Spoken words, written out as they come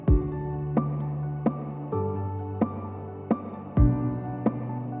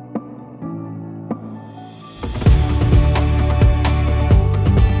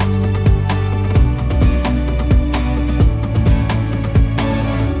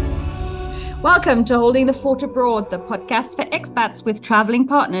Welcome to Holding the Fort Abroad, the podcast for expats with traveling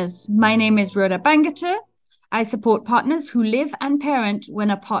partners. My name is Rhoda Bangerter. I support partners who live and parent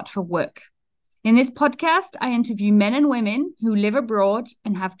when apart for work. In this podcast, I interview men and women who live abroad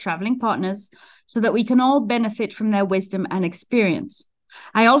and have traveling partners so that we can all benefit from their wisdom and experience.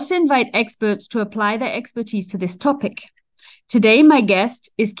 I also invite experts to apply their expertise to this topic. Today, my guest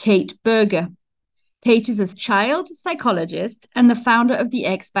is Kate Berger. Kate is a child psychologist and the founder of the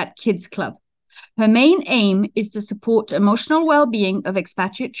Expat Kids Club. Her main aim is to support emotional well-being of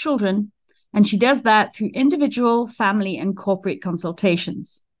expatriate children, and she does that through individual, family, and corporate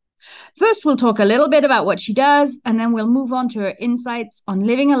consultations. First, we'll talk a little bit about what she does, and then we'll move on to her insights on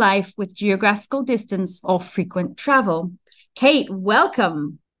living a life with geographical distance or frequent travel. Kate,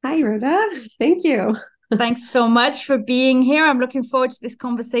 welcome. Hi, Rhoda. Thank you. Thanks so much for being here. I'm looking forward to this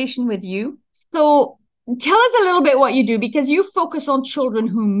conversation with you. So tell us a little bit what you do, because you focus on children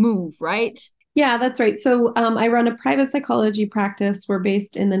who move, right? Yeah, that's right. So I run a private psychology practice. We're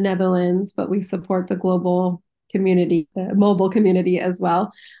based in the Netherlands, but we support the global community, the mobile community as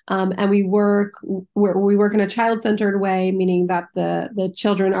well. And we work in a child-centered way, meaning that the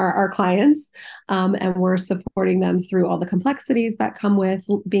children are our clients, and we're supporting them through all the complexities that come with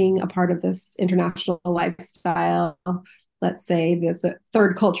being a part of this international lifestyle. Let's say the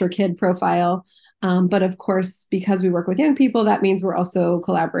third culture kid profile. But of course, because we work with young people, that means we're also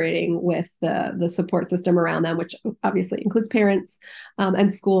collaborating with the support system around them, which obviously includes parents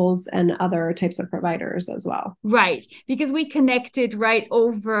and schools and other types of providers as well. Right. Because we connected right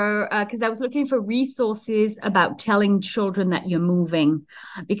over, because I was looking for resources about telling children that you're moving.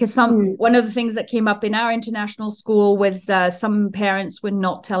 Because one of the things that came up in our international school was some parents were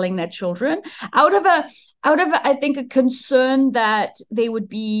not telling their children out of I think a concern that they would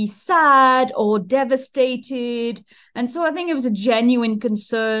be sad or devastated. And so I think it was a genuine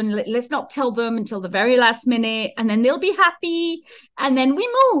concern. Let's not tell them until the very last minute, and then they'll be happy, and then we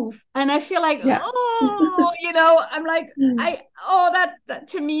move. And I feel like, Yeah. I'm like, that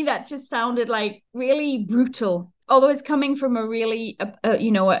to me, that just sounded like really brutal. Although it's coming from a really,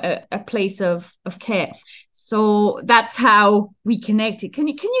 a place of care. So that's how we connected. Can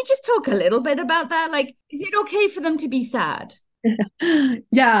you just talk a little bit about that? Like, is it okay for them to be sad?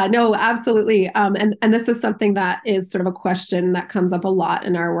 Yeah, no, absolutely. And this is something that is sort of a question that comes up a lot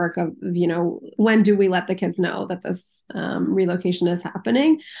in our work of, when do we let the kids know that this relocation is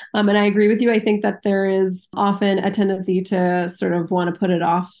happening? And I agree with you. I think that there is often a tendency to sort of want to put it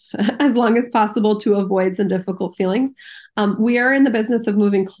off as long as possible to avoid some difficult feelings. We are in the business of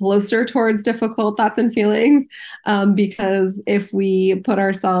moving closer towards difficult thoughts and feelings, because if we put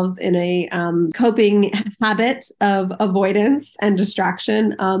ourselves in a coping habit of avoidance and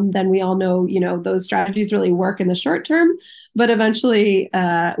distraction, then we all know, those strategies really work in the short term, but eventually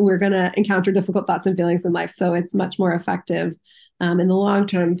we're going to encounter difficult thoughts and feelings in life. So it's much more effective in the long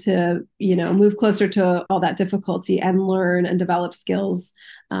term to, move closer to all that difficulty and learn and develop skills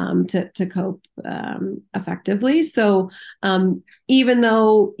to cope effectively. So even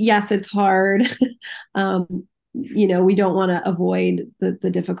though, yes, it's hard, we don't want to avoid the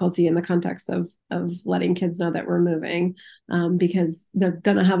difficulty in the context of letting kids know that we're moving, because they're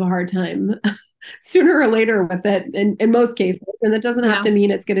going to have a hard time sooner or later with it in most cases. And it doesn't have to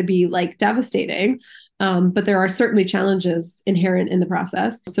mean it's going to be like devastating. But there are certainly challenges inherent in the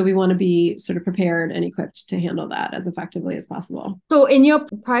process. So we want to be sort of prepared and equipped to handle that as effectively as possible. So in your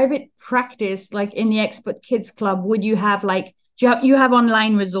private practice, like in the Expat Kids Club, would you have you have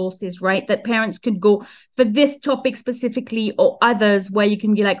online resources, right, that parents could go for this topic specifically, or others where you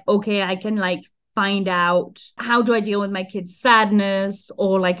can be like, okay, I can find out how do I deal with my kid's sadness,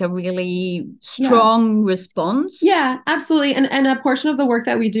 or a really strong response? Yeah, absolutely. And a portion of the work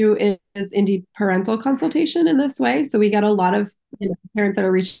that we do is indeed parental consultation in this way. So we get a lot of parents that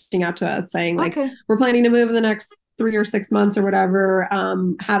are reaching out to us saying we're planning to move in the next 3 or 6 months or whatever.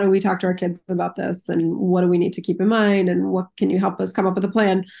 How do we talk to our kids about this? And what do we need to keep in mind? And what can you help us come up with a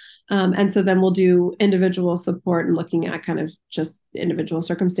plan? And so then we'll do individual support and looking at kind of just individual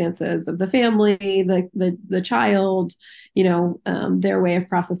circumstances of the family, the child, their way of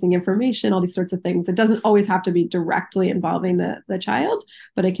processing information, all these sorts of things. It doesn't always have to be directly involving the child,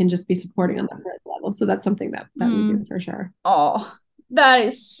 but it can just be supporting on that level. So that's something that we do for sure. Oh, that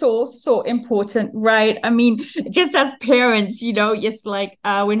is so important, right? I mean, just as parents, it's like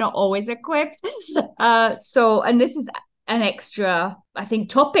we're not always equipped. And this is an extra, I think,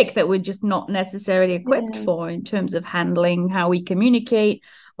 topic that we're just not necessarily equipped for in terms of handling how we communicate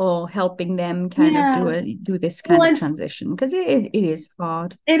or helping them kind of do this kind of transition, because it is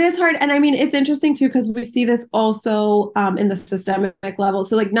hard. It is hard. And I mean, it's interesting too, because we see this also in the systemic level.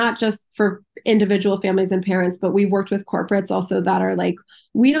 So not just for individual families and parents, but we've worked with corporates also that are like,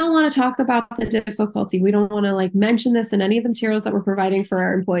 we don't want to talk about the difficulty. We don't want to like mention this in any of the materials that we're providing for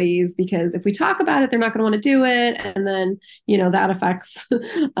our employees, because if we talk about it, they're not going to want to do it. And then, that affects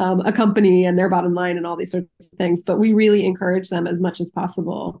a company and their bottom line and all these sorts of things. But we really encourage them as much as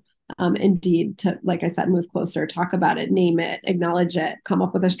possible. Indeed, to, like I said, move closer, talk about it, name it, acknowledge it, come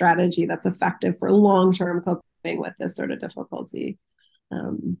up with a strategy that's effective for long-term coping with this sort of difficulty.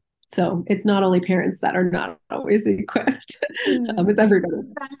 So it's not only parents that are not always equipped; it's everybody.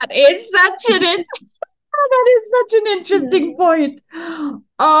 That is such an interesting point.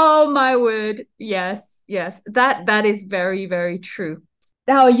 Oh my word! Yes, that is very, very true.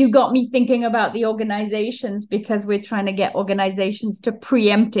 Now you got me thinking about the organizations, because we're trying to get organizations to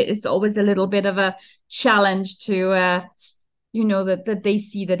preempt it. It's always a little bit of a challenge to that they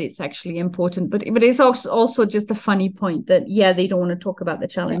see that it's actually important, but it's also just a funny point that they don't want to talk about the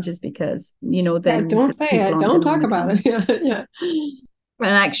challenges because then don't say it, don't talk about it. yeah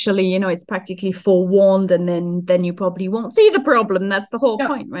And actually, it's practically forewarned, and then you probably won't see the problem. That's the whole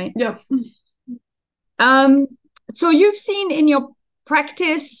point, right? So you've seen in your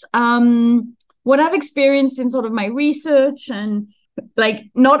practice, what I've experienced in sort of my research, and like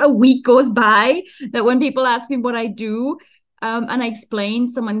not a week goes by that when people ask me what I do, and I explain,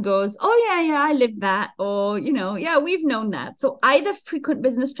 someone goes, oh yeah, I live that, or we've known that. So either frequent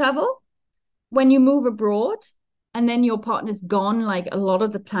business travel when you move abroad, and then your partner's gone like a lot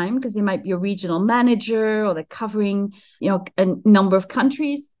of the time because they might be a regional manager or they're covering a number of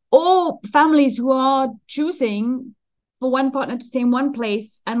countries, or families who are choosing for one partner to stay in one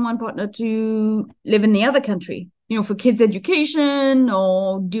place and one partner to live in the other country, for kids' education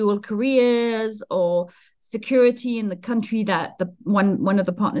or dual careers or security in the country that the one of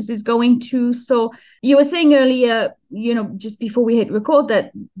the partners is going to. So you were saying earlier, just before we hit record,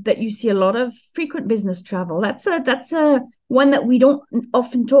 that you see a lot of frequent business travel. That's a one that we don't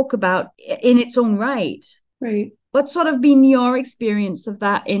often talk about in its own right. Right. What's sort of been your experience of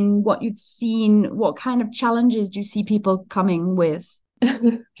that in what you've seen? What kind of challenges do you see people coming with?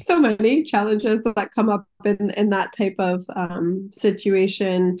 So many challenges that come up in that type of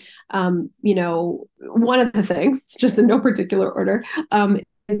situation. One of the things, just in no particular order,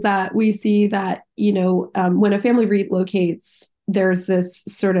 is that we see that, when a family relocates, there's this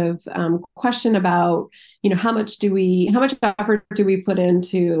sort of question about, how much effort do we put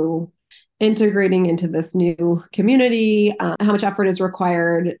into integrating into this new community, how much effort is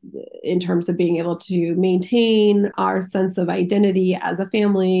required in terms of being able to maintain our sense of identity as a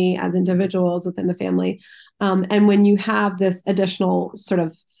family, as individuals within the family. And when you have this additional sort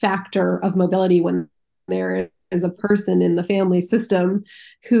of factor of mobility, when there is a person in the family system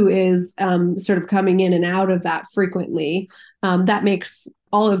who is sort of coming in and out of that frequently, that makes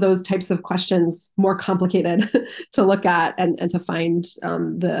all of those types of questions more complicated to look at and to find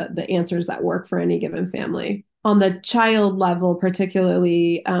the answers that work for any given family. On the child level,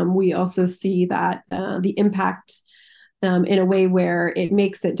 particularly, we also see that the impact in a way where it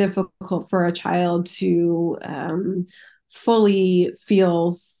makes it difficult for a child to fully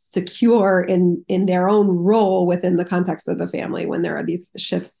feel secure in their own role within the context of the family when there are these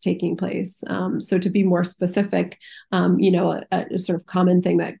shifts taking place. So to be more specific, a sort of common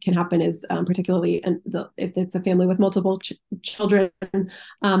thing that can happen is particularly if it's a family with multiple children,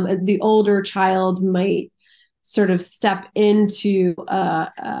 the older child might sort of step into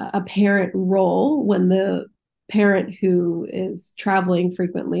a parent role when the parent who is traveling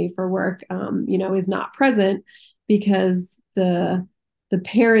frequently for work, is not present, because the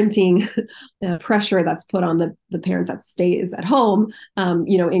parenting pressure that's put on the parent that stays at home,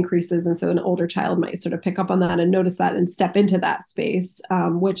 increases. And so an older child might sort of pick up on that and notice that and step into that space,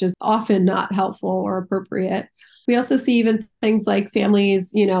 which is often not helpful or appropriate. We also see even things like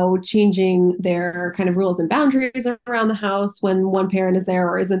families, changing their kind of rules and boundaries around the house when one parent is there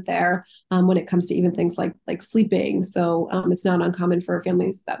or isn't there, when it comes to even things like sleeping. So it's not uncommon for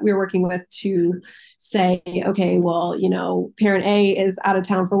families that we're working with to say, okay, well, parent A is out of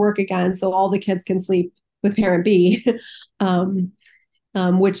town for work again, so all the kids can sleep with parent B,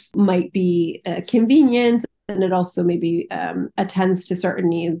 which might be convenient. And it also maybe attends to certain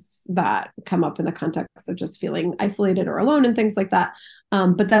needs that come up in the context of just feeling isolated or alone and things like that.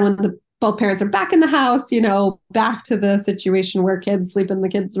 But then when both parents are back in the house, back to the situation where kids sleep in the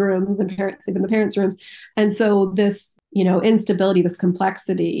kids' rooms and parents sleep in the parents' rooms. And so this, instability, this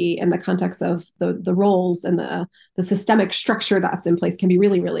complexity in the context of the roles and the systemic structure that's in place can be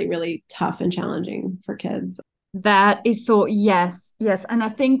really, really, really tough and challenging for kids. That is so, yes. And I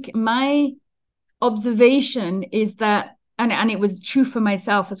think my observation is that, and it was true for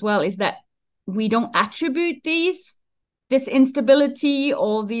myself as well, is that we don't attribute this instability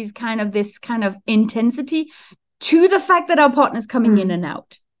or this kind of intensity to the fact that our partner's coming in and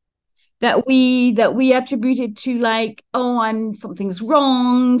out, that we attribute it to, like, oh, something's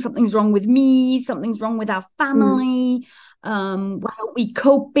wrong with me, something's wrong with our family. Why aren't we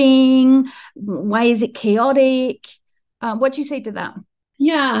coping? Why is it chaotic? What do you say to that?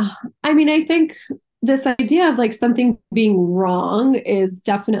 Yeah. I mean, I think this idea of like something being wrong is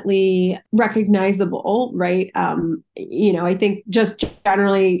definitely recognizable, right? I think just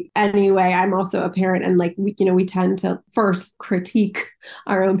generally anyway, I'm also a parent, and like we tend to first critique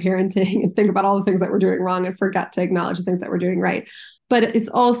our own parenting and think about all the things that we're doing wrong and forget to acknowledge the things that we're doing right. But it's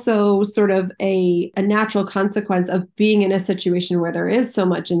also sort of a natural consequence of being in a situation where there is so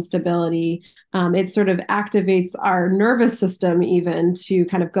much instability. It sort of activates our nervous system even to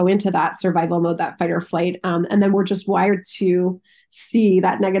kind of go into that survival mode, that fight or flight. And then we're just wired to see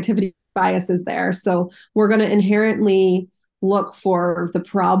that negativity bias is there. So we're going to inherently look for the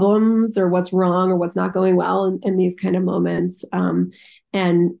problems or what's wrong or what's not going well in these kind of moments.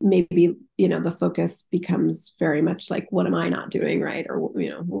 And maybe, the focus becomes very much like, what am I not doing right? Or,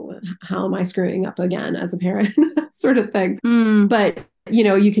 how am I screwing up again as a parent sort of thing. But,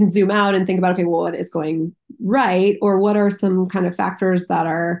 you can zoom out and think about, okay, well, what is going right? Or what are some kind of factors that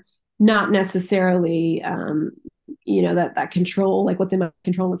are not necessarily, that control, like what's in my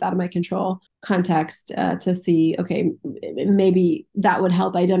control, what's out of my control context, to see, okay, maybe that would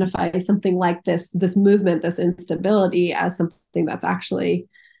help identify something like this movement, this instability, as something that's actually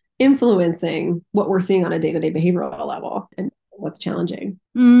influencing what we're seeing on a day-to-day behavioral level and what's challenging.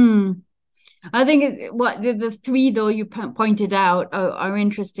 I think what the three though you pointed out are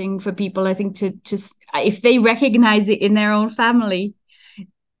interesting for people, I think, to if they recognize it in their own family.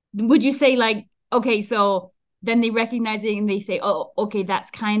 Would you say, like, okay, so then they recognize it and they say, oh, okay,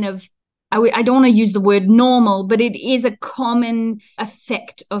 that's kind of, I don't want to use the word normal, but it is a common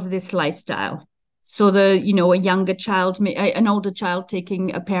effect of this lifestyle. So a younger child, an older child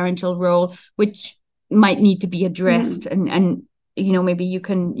taking a parental role, which might need to be addressed. And maybe you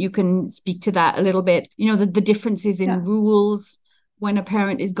can speak to that a little bit. The differences in rules when a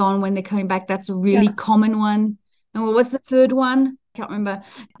parent is gone, when they're coming back, that's a really common one. And what was the third one? Can't remember,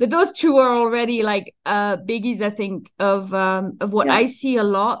 but those two are already like biggies, I think, of what I see a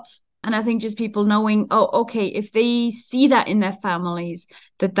lot. And I think just people knowing, oh, okay, if they see that in their families,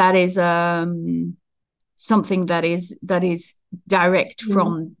 that is something that is direct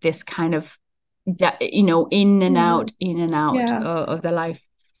from this kind of in and out of their life.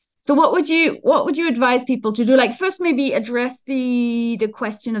 So what would you advise people to do? Like, first, maybe address the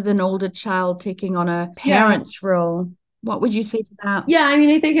question of an older child taking on a parent's role. What would you say to that? Yeah, I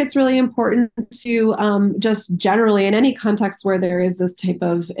mean, I think it's really important to just generally in any context where there is this type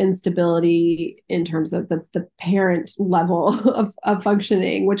of instability in terms of the parent level of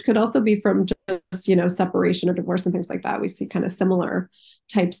functioning, which could also be from just, separation or divorce and things like that. We see kind of similar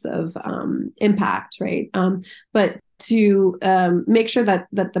types of impact, right? But to make sure that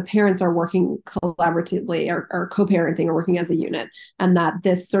the parents are working collaboratively or co-parenting or working as a unit, and that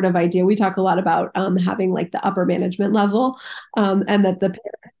this sort of idea, we talk a lot about having like the upper management level, and that the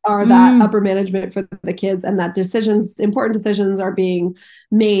parents are that upper management for the kids, and that important decisions are being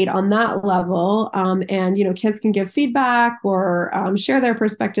made on that level. And kids can give feedback or share their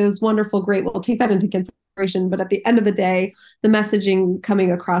perspectives. Wonderful, great. We'll take that into consideration. But at the end of the day, the messaging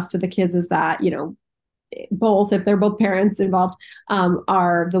coming across to the kids is that both, if they're both parents involved,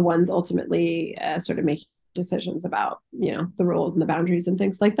 are the ones ultimately sort of making decisions about the rules and the boundaries and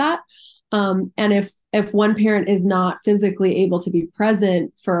things like that. And if one parent is not physically able to be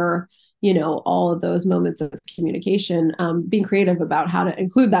present for all of those moments of communication, being creative about how to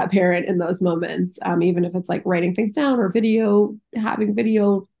include that parent in those moments, even if it's like writing things down or having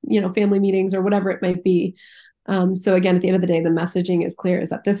video family meetings or whatever it might be. So again, at the end of the day, the messaging is clear,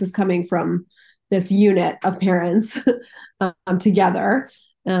 is that this is coming from this unit of parents together,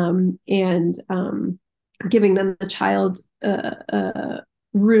 and giving them the child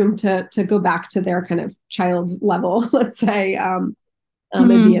room to go back to their kind of child level, let's say, and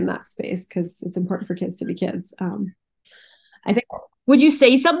be in that space, because it's important for kids to be kids. I think. Would you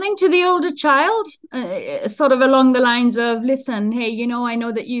say something to the older child, sort of along the lines of, listen, hey, I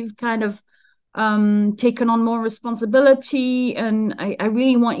know that you've kind of taken on more responsibility, and I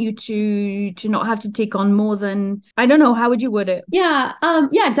really want you to not have to take on more than, I don't know, how would you word it? Yeah,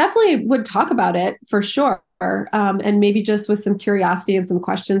 definitely would talk about it for sure. And maybe just with some curiosity and some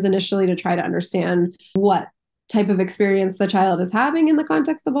questions initially to try to understand what type of experience the child is having in the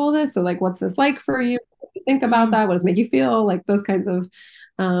context of all this. So like, what's this like for you? What do you think about that? What does it make you feel? Like those kinds of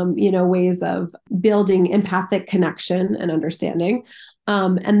ways of building empathic connection and understanding.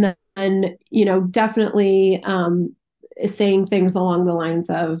 And then, definitely saying things along the lines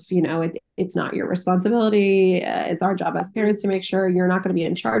of, it's not your responsibility. It's our job as parents to make sure you're not going to be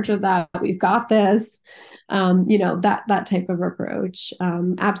in charge of that. We've got this, that type of approach.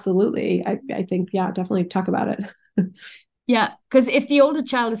 Absolutely. I think, yeah, definitely talk about it. Yeah, because if the older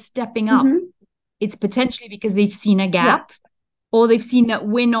child is stepping up, Mm-hmm. it's potentially because they've seen a gap, or they've seen that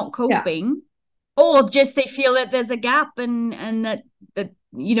we're not coping, or just they feel that there's a gap and that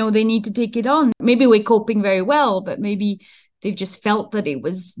they need to take it on. Maybe we're coping very well, but maybe they've just felt that it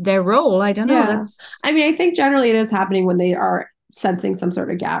was their role. I don't know. That's I mean, I think generally it is happening when they are sensing some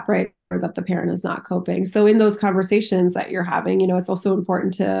sort of gap, right? Or that the parent is not coping. So in those conversations that you're having, it's also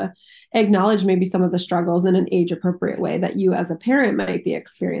important to acknowledge maybe some of the struggles in an age appropriate way that you as a parent might be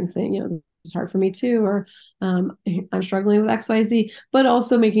experiencing. It's hard for me too, or I'm struggling with XYZ, but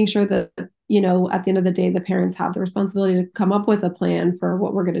also making sure that, at the end of the day, the parents have the responsibility to come up with a plan for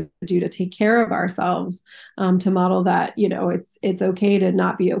what we're going to do to take care of ourselves, to model that, it's okay to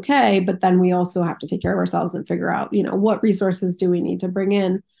not be okay, but then we also have to take care of ourselves and figure out, what resources do we need to bring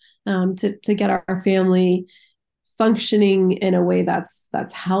in, to get our family functioning in a way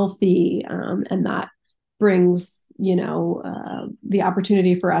that's healthy, and that brings the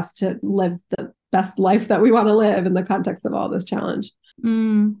opportunity for us to live the best life that we want to live in the context of all this challenge.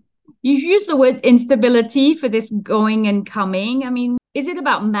 You've used the word instability for this going and coming. I mean, is it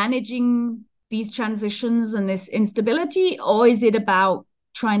about managing these transitions and this instability, or is it about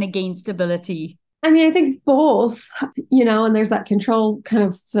trying to gain stability? I mean, I think both, and there's that control kind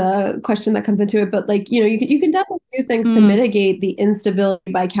of question that comes into it. But you can definitely do things to mitigate the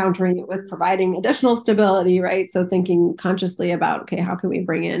instability by countering it with providing additional stability, right? So thinking consciously about, okay, how can we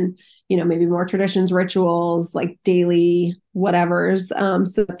bring in, maybe more traditions, rituals, like daily whatevers,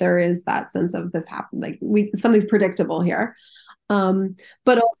 so that there is that sense of this happened, like something's predictable here.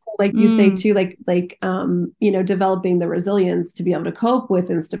 But also, like you say too, developing the resilience to be able to cope with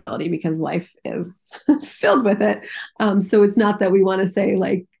instability, because life is filled with it. So it's not that we want to say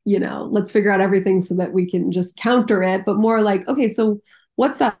let's figure out everything so that we can just counter it, but more like, okay, so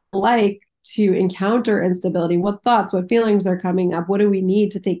what's that like to encounter instability? What thoughts, what feelings are coming up? What do we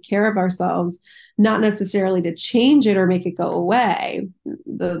need to take care of ourselves? Not necessarily to change it or make it go away,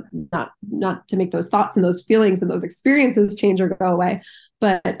 not to make those thoughts and those feelings and those experiences change or go away,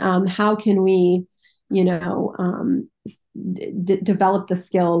 but how can we develop the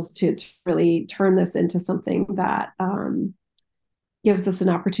skills to really turn this into something that gives us an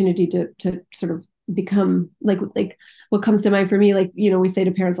opportunity to sort of become like what comes to mind for me, we say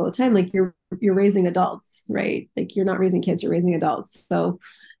to parents all the time, you're raising adults, right? You're not raising kids, you're raising adults. So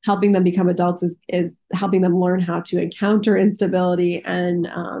helping them become adults is helping them learn how to encounter instability and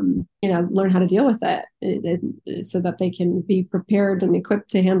learn how to deal with it, so that they can be prepared and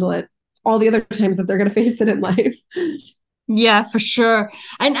equipped to handle it all the other times that they're going to face it in life. Yeah, for sure.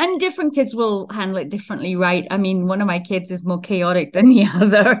 And different kids will handle it differently, right? I mean, one of my kids is more chaotic than the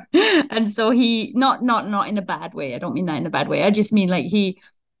other. And so he not in a bad way. I don't mean that in a bad way. I just mean he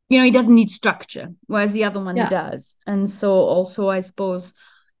doesn't need structure, whereas the other one does. And so also I suppose,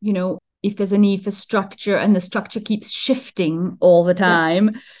 if there's a need for structure and the structure keeps shifting all the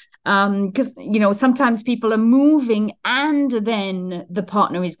time, because sometimes people are moving and then the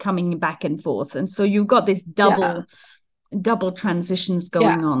partner is coming back and forth. And so you've got this double transitions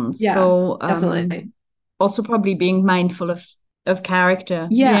going on. So definitely. Also probably being mindful of character.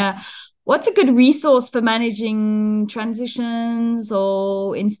 Yeah. What's a good resource for managing transitions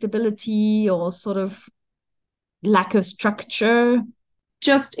or instability or sort of lack of structure?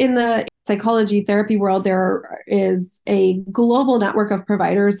 Just in the psychology therapy world, there is a global network of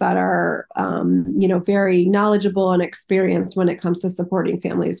providers that are, very knowledgeable and experienced when it comes to supporting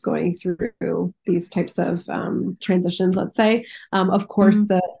families going through these types of transitions, let's say. Of course,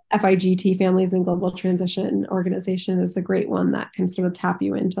 the FIGT, Families in Global Transition Organization, is a great one that can sort of tap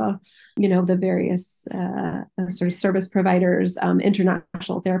you into, the various sort of service providers.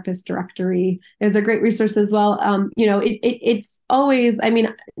 International Therapist Directory is a great resource as well. It's always, I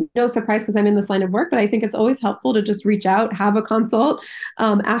mean, no surprise because I'm in this line of work, but I think it's always helpful to just reach out, have a consult,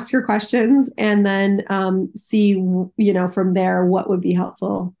 ask your questions, and then see, from there what would be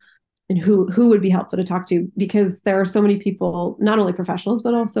helpful and who would be helpful to talk to, because there are so many people, not only professionals,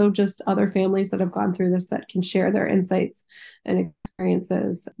 but also just other families that have gone through this that can share their insights and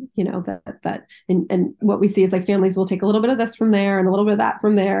experiences, and what we see is families will take a little bit of this from there and a little bit of that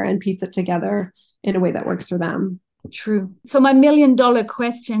from there and piece it together in a way that works for them. True. So my $1 million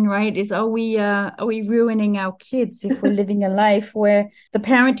question, right, is are we ruining our kids if we're living a life where the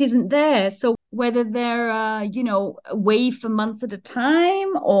parent isn't there? So whether they're away for months at a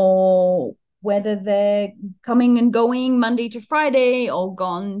time, or whether they're coming and going Monday to Friday, or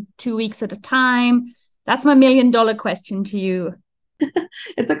gone 2 weeks at a time. That's my $1 million question to you.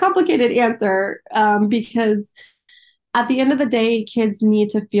 It's a complicated answer, because at the end of the day, kids need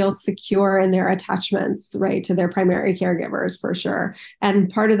to feel secure in their attachments, right, to their primary caregivers for sure. And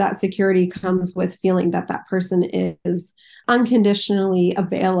part of that security comes with feeling that that person is unconditionally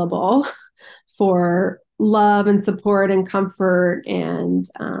available for love and support and comfort and,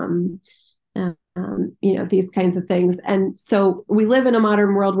 these kinds of things. And so we live in a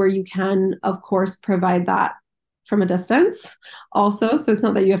modern world where you can, of course, provide that from a distance also. So it's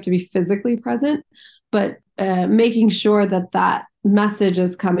not that you have to be physically present, but making sure that that message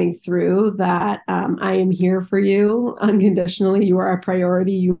is coming through, that I am here for you unconditionally, you are a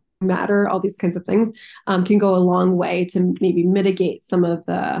priority, you matter, all these kinds of things can go a long way to maybe mitigate some of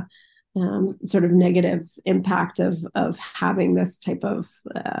the sort of negative impact of having this type of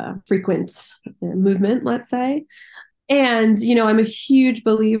frequent movement, let's say. And, I'm a huge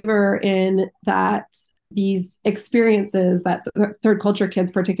believer in that these experiences that third culture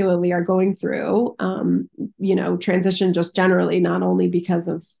kids particularly are going through, transition just generally, not only because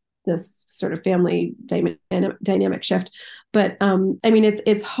of this sort of family dynamic shift, but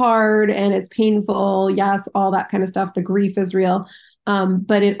it's hard and it's painful. Yes, all that kind of stuff. The grief is real.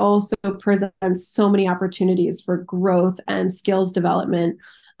 But it also presents so many opportunities for growth and skills development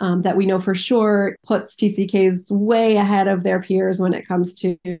that we know for sure puts TCKs way ahead of their peers when it comes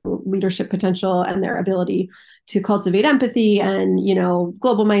to leadership potential and their ability to cultivate empathy and,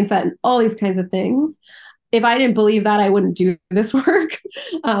 global mindset and all these kinds of things. If I didn't believe that, I wouldn't do this work.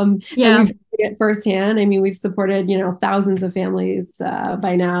 And we've seen it firsthand. I mean, we've supported, thousands of families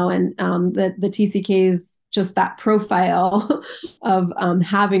by now. And the TCKs, just that profile of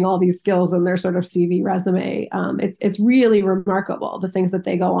having all these skills in their sort of CV resume, it's really remarkable, the things that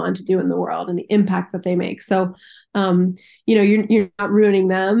they go on to do in the world and the impact that they make. So, you're not ruining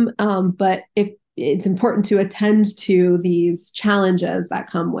them, but if it's important to attend to these challenges that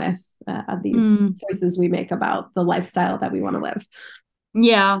come with these choices we make about the lifestyle that we want to live.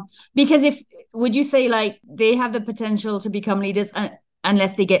 Yeah, because would you say like they have the potential to become leaders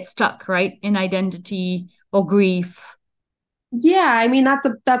unless they get stuck, right, in identity or grief? Yeah, I mean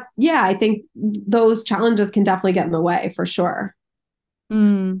I think those challenges can definitely get in the way for sure.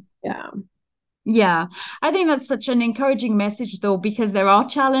 Yeah. Yeah, I think that's such an encouraging message, though, because there are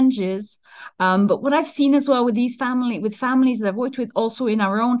challenges. But what I've seen as well with families that I've worked with, also in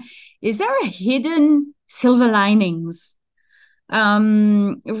our own, is there are hidden silver linings.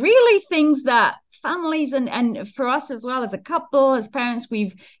 Really things that families and for us as well as a couple, as parents,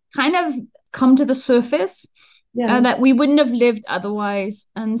 we've kind of come to the surface that we wouldn't have lived otherwise.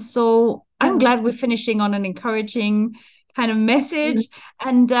 And so I'm glad we're finishing on an encouraging kind of message.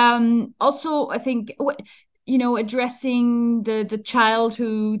 And also I think addressing the child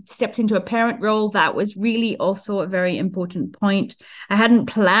who steps into a parent role, that was really also a very important point. I hadn't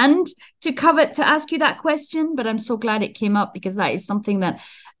planned to ask you that question, but I'm so glad it came up, because that is something that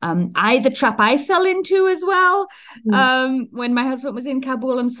the trap I fell into as well. When my husband was in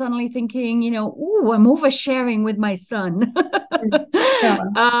Kabul, I'm suddenly thinking, I'm oversharing with my son.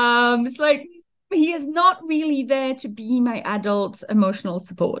 It's like, he is not really there to be my adult emotional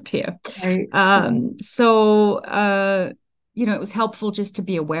support here. Right. So it was helpful just to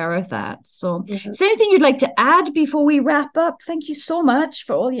be aware of that. So is there anything you'd like to add before we wrap up? Thank you so much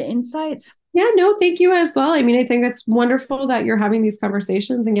for all your insights. Yeah, no, thank you as well. I mean, I think it's wonderful that you're having these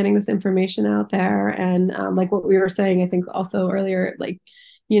conversations and getting this information out there. And like what we were saying, I think also earlier, like,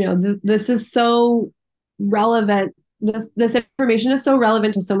 this is so relevant. This information is so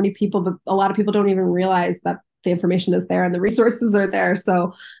relevant to so many people, but a lot of people don't even realize that the information is there and the resources are there.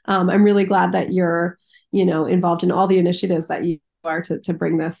 So I'm really glad that you're, involved in all the initiatives that you are to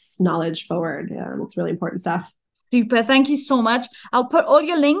bring this knowledge forward. It's really important stuff. Super. Thank you so much. I'll put all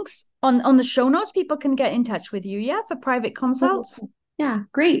your links on the show notes. People can get in touch with you, for private consults. Yeah,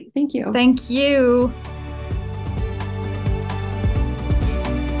 great. Thank you. Thank you.